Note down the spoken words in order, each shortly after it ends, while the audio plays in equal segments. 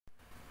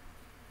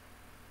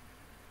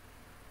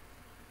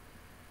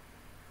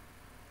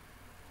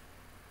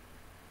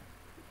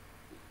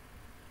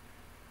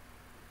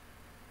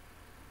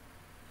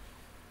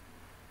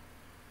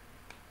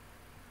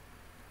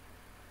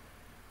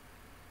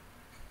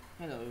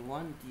Hello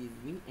everyone, this is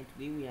Win and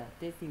today we are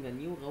testing a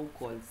new rogue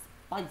called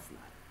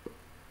SpySnipe.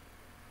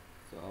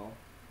 So,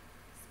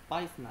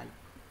 SpySnipe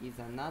is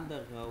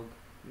another rogue,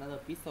 another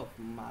piece of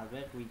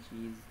malware which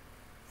is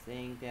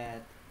saying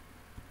that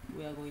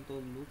we are going to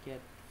look at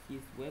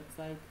his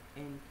website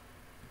and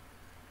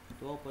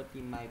to open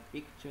in my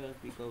pictures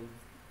because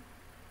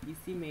this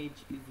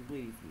image is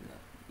really similar.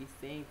 It's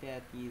saying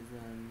that he's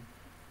an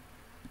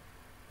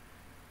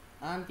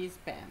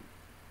anti-spam,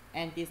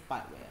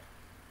 anti-spyware,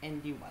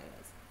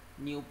 antivirus.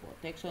 New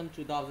protection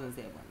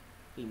 2007.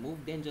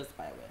 Remove dangerous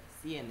spyware.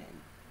 CNN.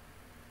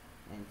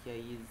 And here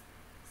is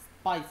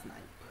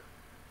SpySnipe.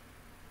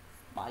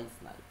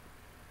 SpySnipe.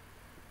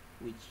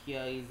 Which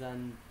here is a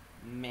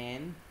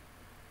man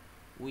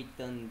with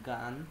a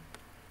gun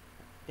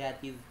that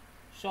is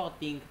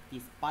shooting the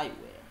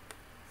spyware.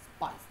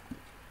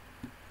 SpySnipe.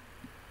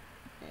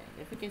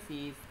 And if you can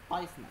see,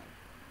 SpySnipe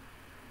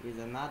is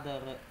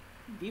another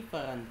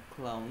different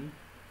clone,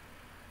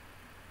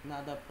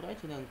 another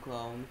precedent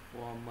clone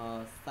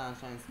from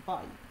Sunshine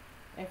Spy.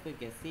 If you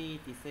can see,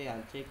 the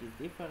serial check is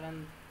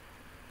different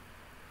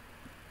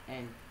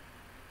and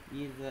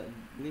is a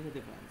little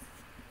difference.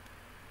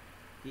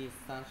 This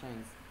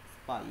Sunshine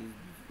Spy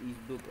is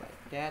look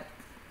like that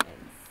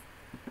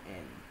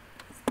and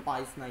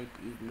SpySnipe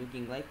is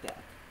looking like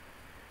that.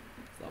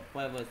 So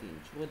privacy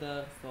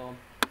intruder, so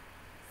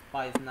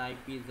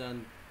SpySnipe is a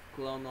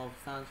clone of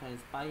Sunshine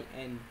Spy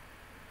and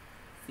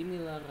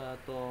similar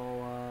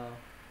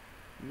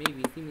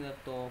maybe similar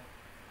to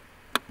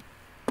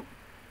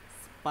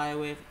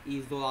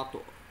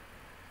spywareisolator.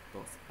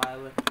 So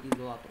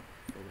spywareisolator.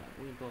 So we are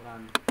going to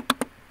run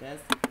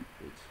test,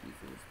 which is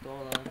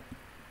installer.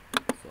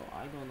 So I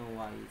don't know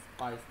why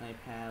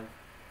SpySnipe have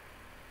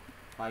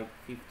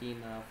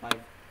 15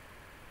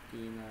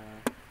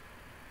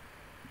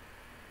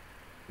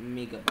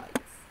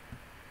 megabytes.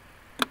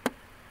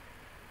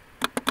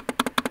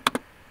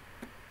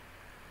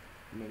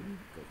 Maybe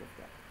because of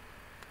that.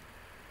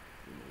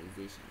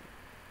 Immunization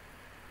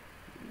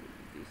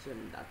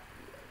that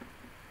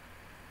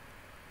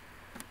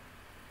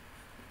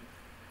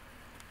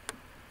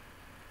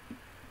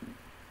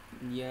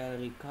yeah,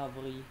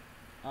 recovery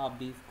of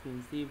this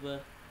screensaver,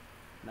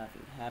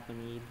 nothing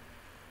happening.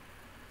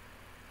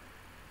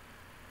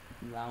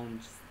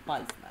 Launch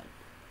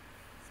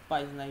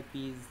SpySnipe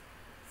is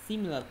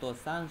similar to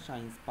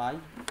Sunshine Spy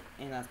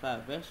and a spy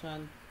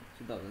version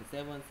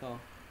 2007, so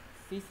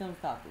system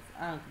status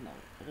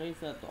unknown,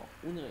 registered or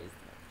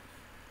unregistered.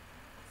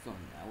 So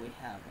now we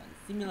have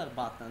a similar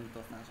button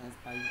to Sunshine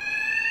Spy.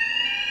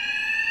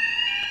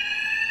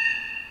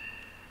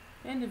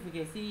 And if you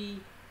can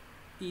see,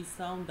 the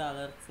sound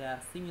alerts are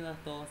similar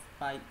to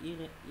Spy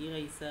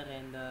Eraser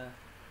and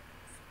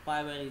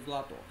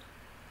Spywareisolator.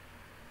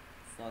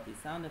 So the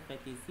sound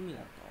effect is similar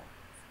to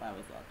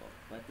Spywareisolator,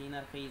 but the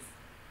interface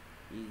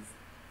is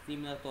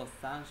similar to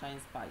Sunshine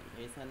Spy.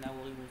 Eraser now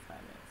remove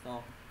spyware.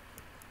 So,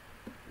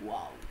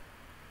 wow.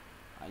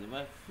 I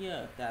never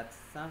hear that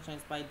Sunshine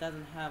Spy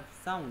doesn't have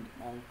sound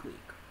on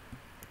click.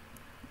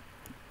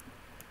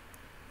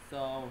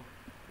 So,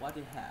 what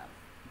you have?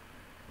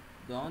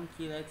 Don't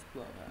kill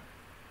Explorer.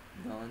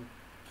 Don't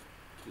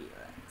kill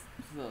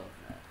Explorer.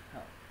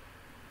 Oh.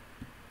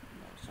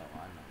 No show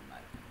unknown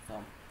item. So,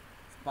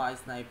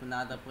 SpySnipe,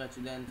 another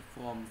precedent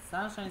from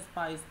Sunshine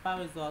Spy,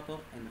 Spywareisolator,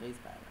 and raze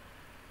spyware.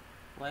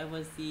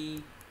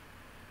 Privacy,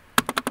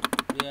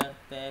 clear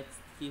text,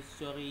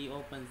 history,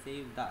 open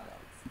save, dialogues.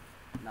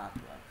 Not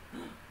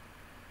work.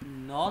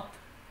 Not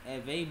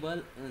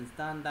available in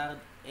standard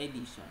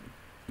edition.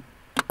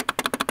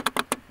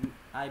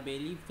 I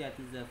believe that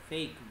is a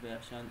fake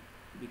version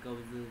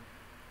because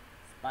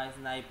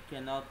SpySnipe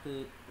cannot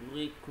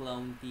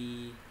reclone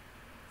the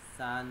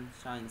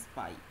Sunshine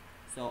Spy.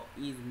 So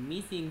is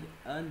missing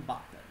a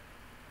button.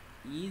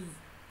 Is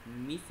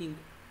missing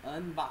a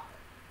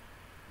button.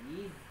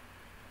 Is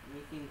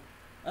missing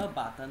a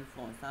button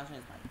from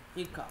Sunshine Spy.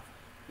 Recover.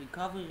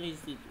 Recover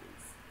registry tools.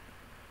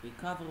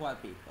 Recover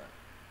wallpaper.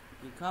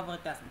 Recover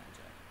task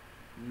manager.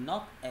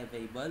 Not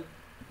available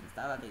in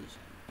standard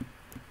edition.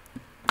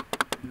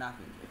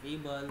 Nothing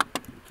available.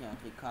 You can't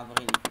recover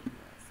anything.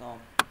 So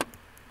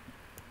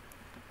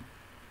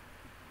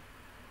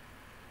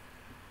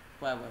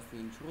privacy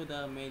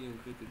intruder, medium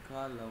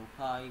critical, low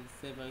high,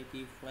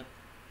 severity, threat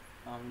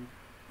on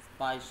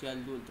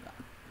spysheriff ultra,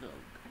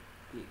 rogue,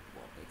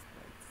 clickboard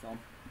exploit. So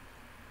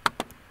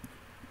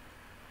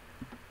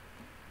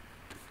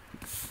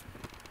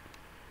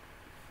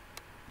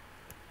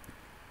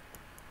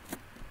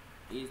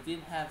it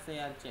still have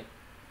serial check.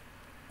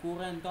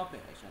 Current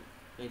operation.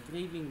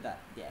 Retrieving that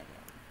data.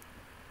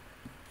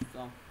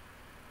 So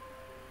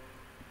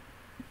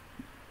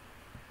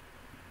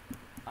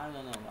I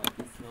don't know why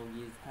this rogue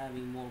is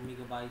having more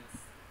megabytes.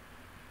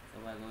 So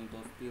we're going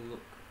to still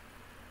look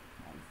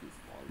on his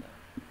folder.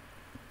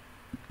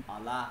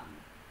 Alarm.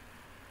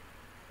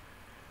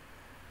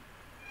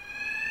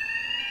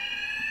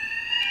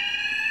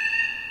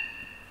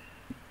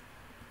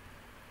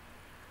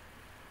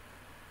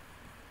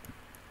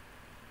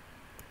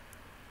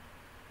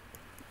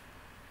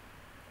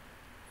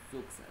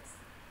 Success.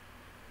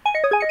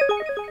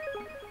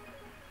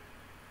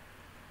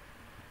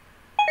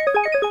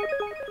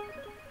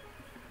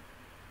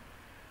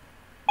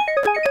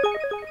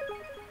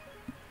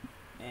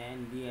 And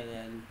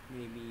DLL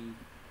maybe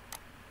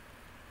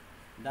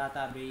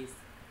database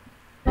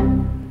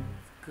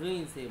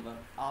screensaver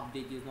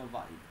update is not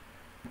valid.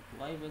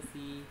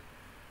 Privacy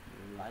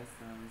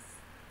license.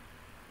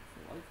 So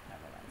what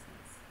have a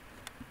license?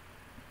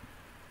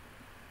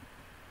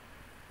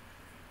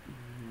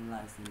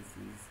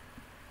 Licenses.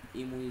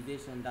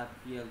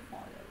 Immunization.pl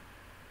file.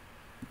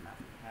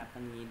 Nothing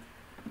happened.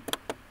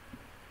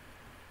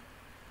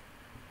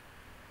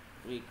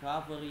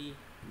 Recovery.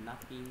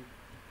 Nothing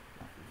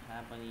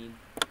happening.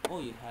 Oh,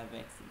 you have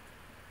exit.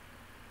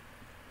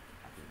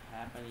 Nothing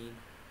happening.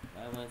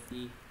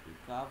 Privacy.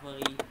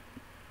 Recovery.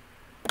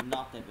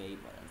 Not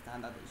available.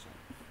 Standard edition.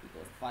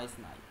 Because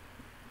SpySnipe.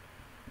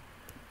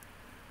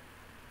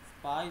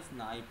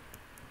 SpySnipe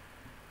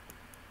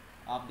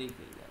update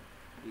failure.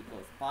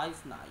 Because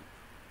SpySnipe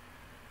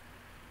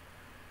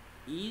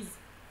is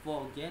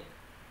forget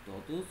to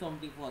do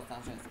something for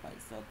sunshinespy.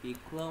 So the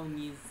clone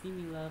is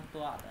similar to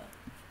other.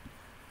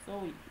 So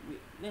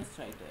let's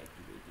try to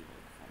activate it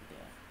from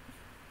there.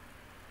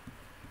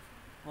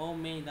 How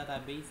many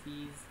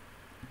databases?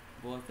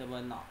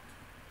 Possible not.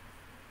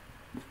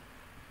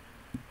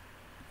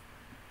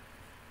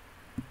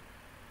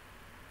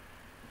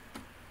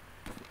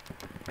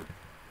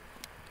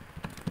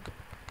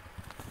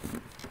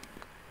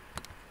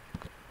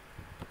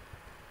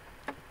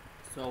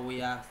 So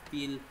we are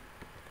still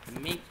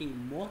making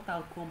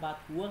Mortal Kombat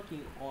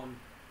working on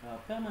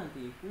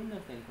permanently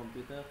Windows 10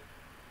 computer.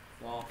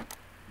 So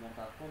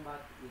Mortal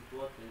Kombat is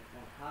working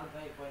on hard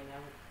drive right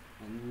now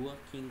and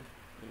working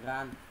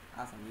run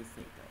as an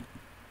illustrator.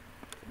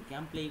 We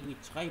can play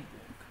with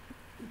Triborg.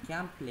 We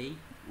can play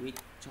with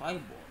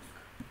Triborg.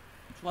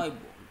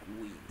 Triborg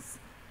wins.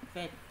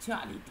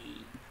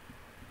 Fatality.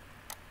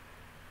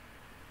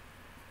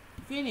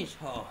 Finish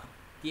her,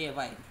 dear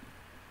wife.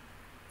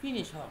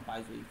 Finish her,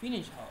 by the way.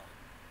 Finish her.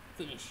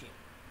 Finish him.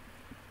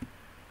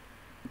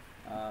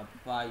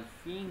 I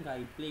think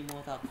I play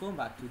Mortal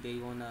Kombat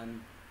today on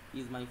an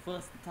is my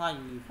first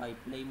time if I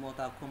play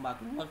Mortal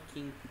Kombat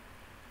working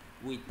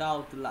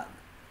without lag.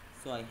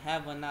 So I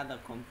have another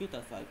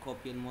computer, so I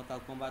copy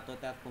Mortal Kombat to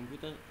that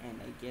computer and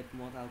I get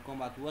Mortal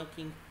Kombat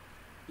working.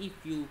 If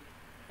you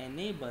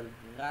enable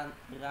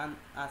run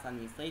as an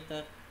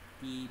illustrator,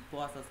 the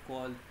process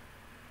called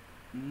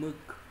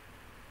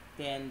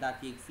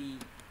mk10.exe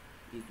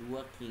is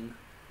working.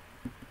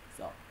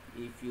 So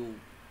if you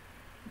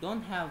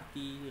don't have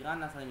the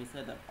run as an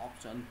illustrator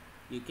option,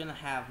 you can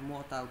have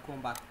Mortal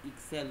Kombat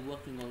XL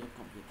working on your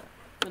computer.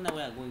 So now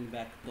we are going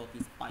back to the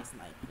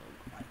SpySnipe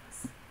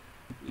virus,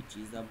 which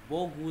is a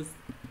bogus,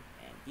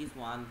 and this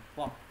one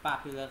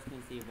popular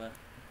screensaver.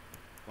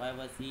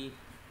 Privacy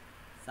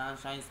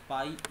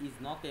sunshinespy is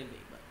not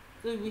available.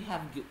 So we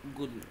have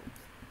good news.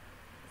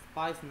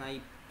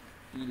 SpySnipe,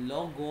 the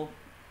logo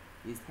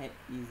is a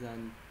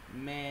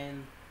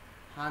man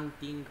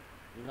hunting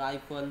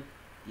rifle,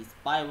 the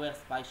spyware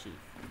spysheriff.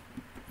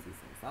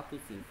 System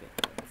status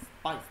infected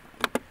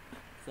SpySnipe.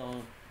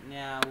 So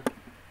now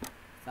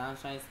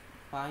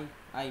sunshinespy,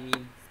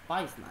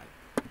 SpySnipe.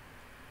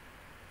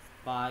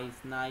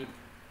 SpySnipe,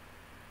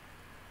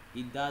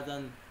 it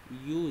doesn't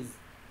use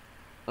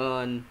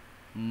a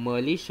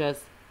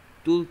malicious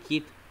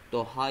toolkit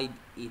to hide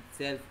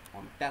itself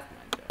on task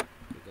manager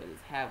because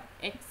it have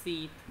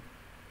exit,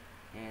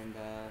 and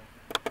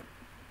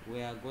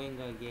we are going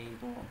again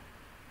to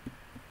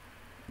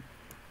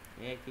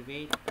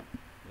activate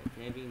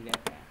but having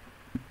that back.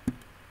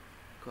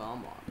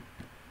 Come on.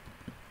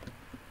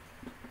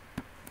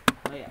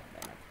 Oh yeah,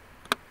 damn it.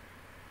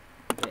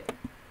 Wait.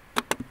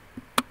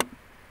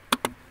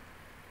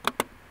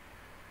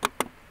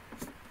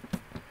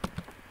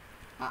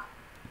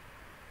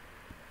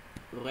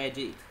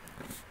 Ready.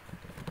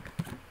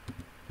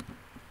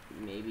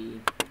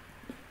 Maybe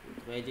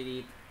ready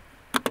it.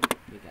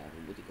 We can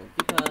reboot the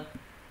computer.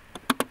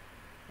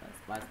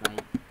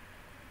 SpySnipe.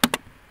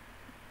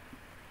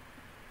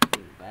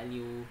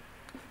 Value.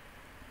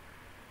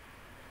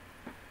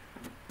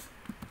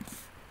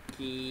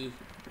 Key.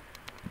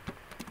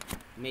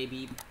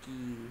 Maybe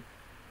key.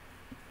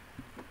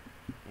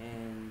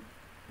 And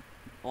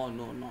oh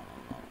no,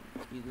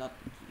 it's not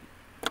the key.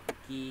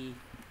 Key.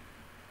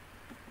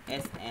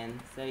 SN,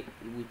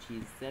 which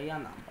is serial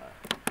number,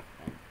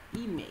 and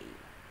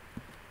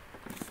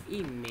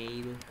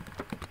email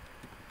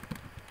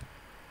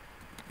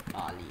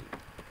Ali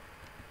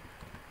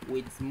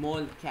with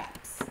small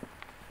caps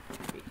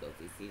because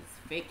this is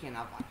fake and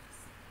a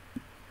virus.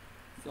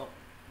 So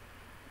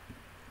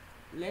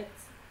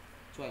let's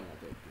try not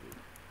to do it.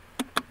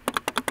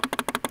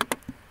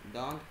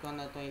 Don't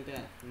connect to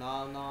internet.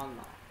 No.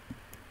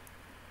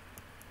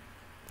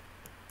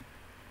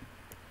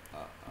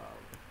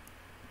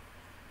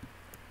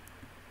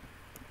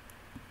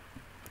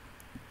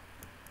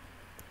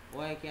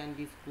 Why can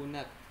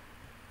disconnect?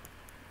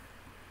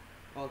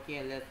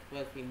 Okay, let's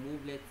press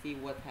remove. Let's see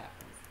what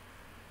happens.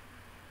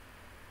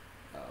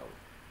 Oh,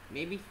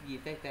 Maybe he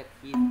detected that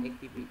he's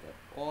activated.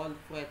 All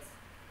threats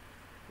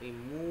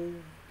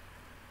removed.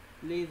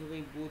 Please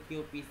reboot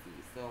your PC.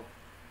 So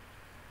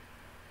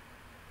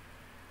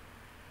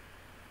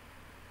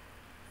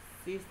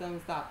system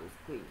status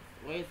clean.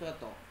 Raze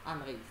return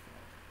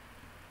unregistered.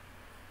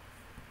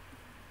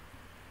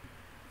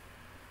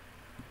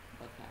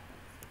 What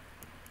happens?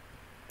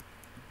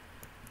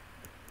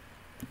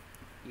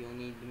 You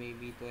need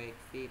maybe to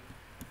exit.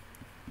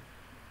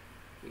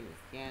 You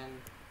scan.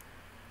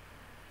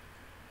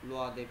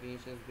 Load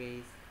definition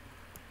space.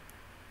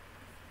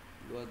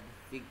 Load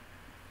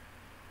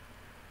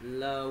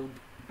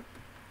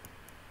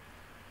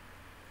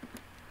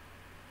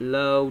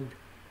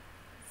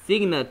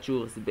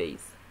signature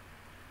space.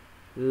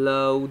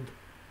 Load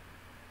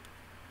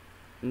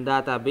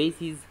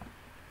databases.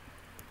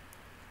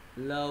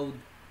 Load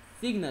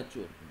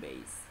signature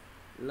base.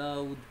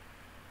 Load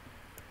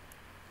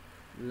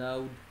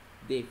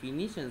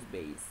definitions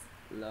base.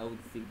 Load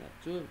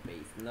signature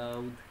base.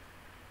 Load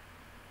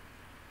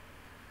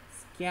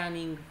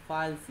scanning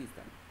file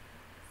system.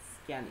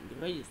 Scanning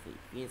registry.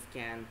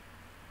 Scan.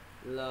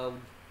 Load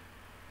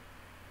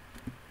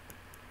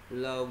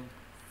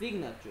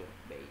signature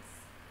base.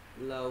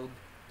 Load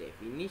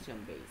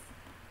definition base.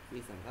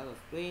 System status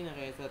clean.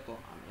 Reset to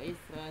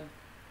unregistered.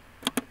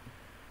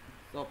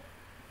 So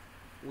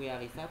we are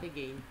reset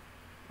again,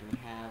 and we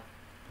have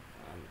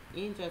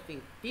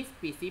interesting. This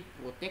PC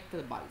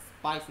protected by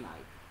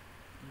SpySnipe,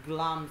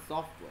 Glam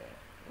Software,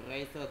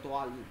 Razer to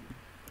all.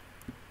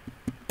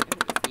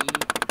 See,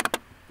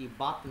 the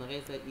button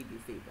Razer is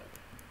disabled.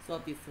 So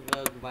this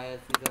rogue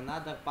virus is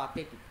another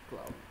pathetic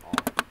clone of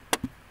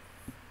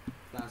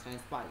sunshinespy.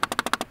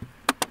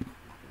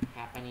 Nothing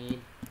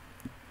happening.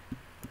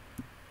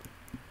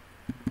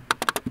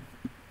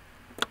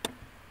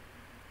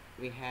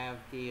 We have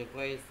the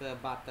Razer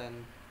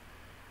button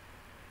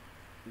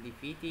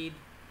defeated.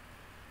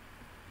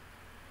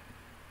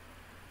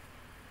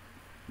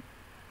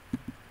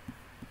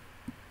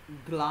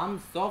 Glam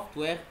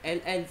Software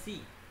LLC.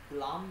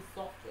 Glam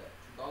Software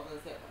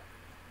 2007.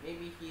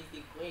 Maybe he is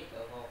the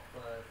creator of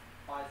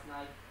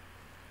SpySnipe,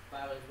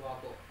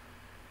 spyware.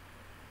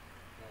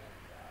 And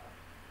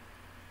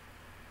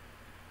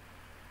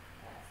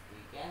as we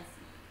can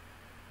see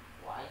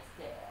right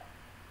there,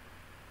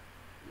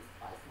 is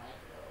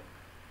SpySnipe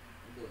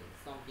doing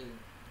something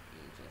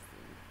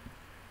interesting.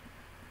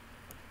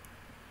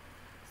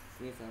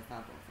 System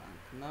status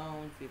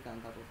unknown, system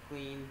status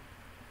clean,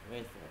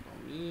 reset on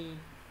me,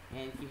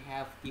 and you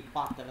have the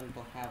pattern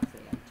to have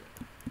serial check.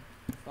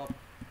 So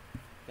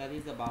that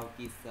is about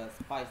this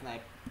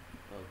SpySnipe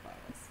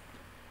virus.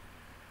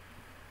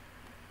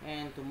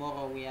 And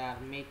tomorrow we are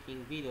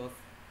making videos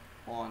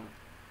on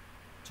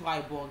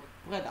Triborg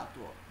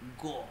Predator,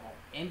 Goro,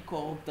 and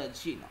Corrupted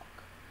Shinnok.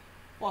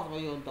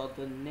 Possibly you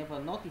don't never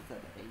notice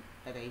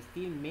that I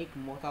still make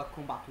Mortal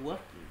Kombat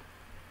working.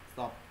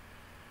 So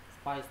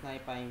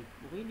SpySnipe, I'm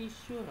really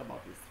sure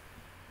about this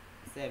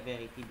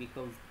severity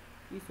because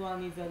this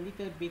one is a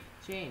little bit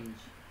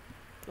changed.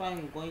 So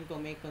I'm going to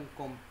make a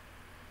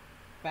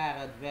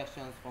compared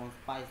versions from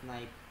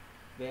SpySnipe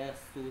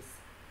versus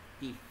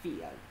the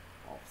field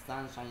of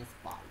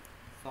sunshinespy.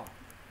 So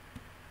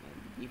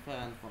maybe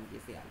different from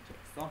this serial check.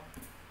 So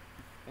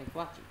thanks for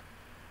watching.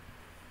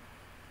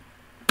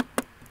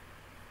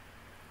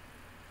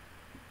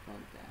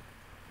 Contact.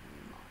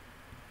 No.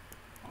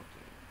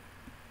 Okay.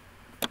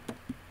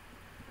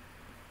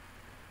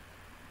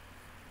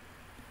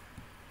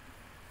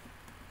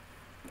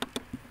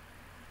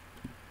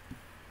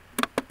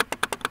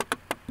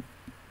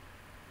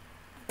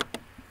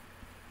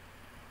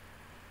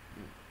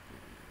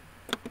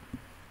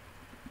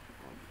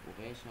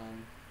 Configuration.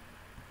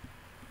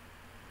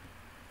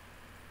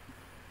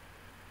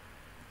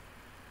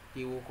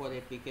 The code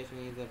application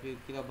is a few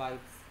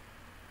kilobytes.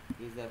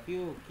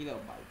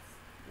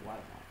 Why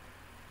not?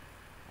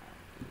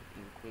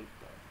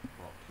 Encrypted.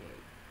 Okay.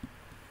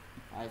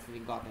 I actually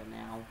got it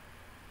now.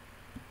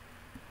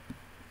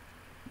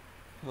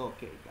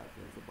 Okay, that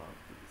is about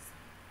this.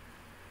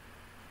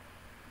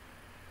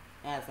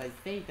 As I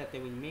say that I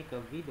will make a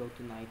video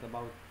tonight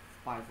about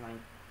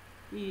SpySnipe.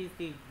 This is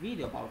the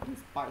video about the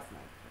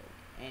SpySnipe code.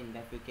 And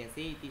as you can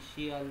see, the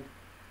shield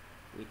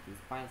with the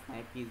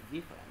SpySnipe is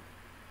different.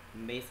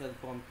 Based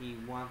from the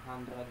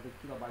 100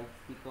 kilobytes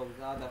because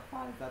other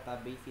file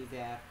databases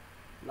are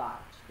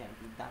large than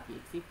the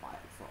 .exe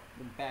file. So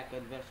the packed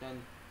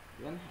version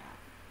you don't have.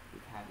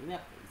 It have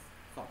interface.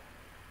 So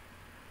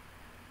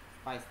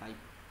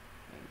SpySnipe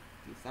and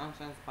the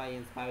sunshinespy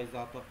and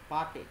spyware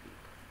pathetic.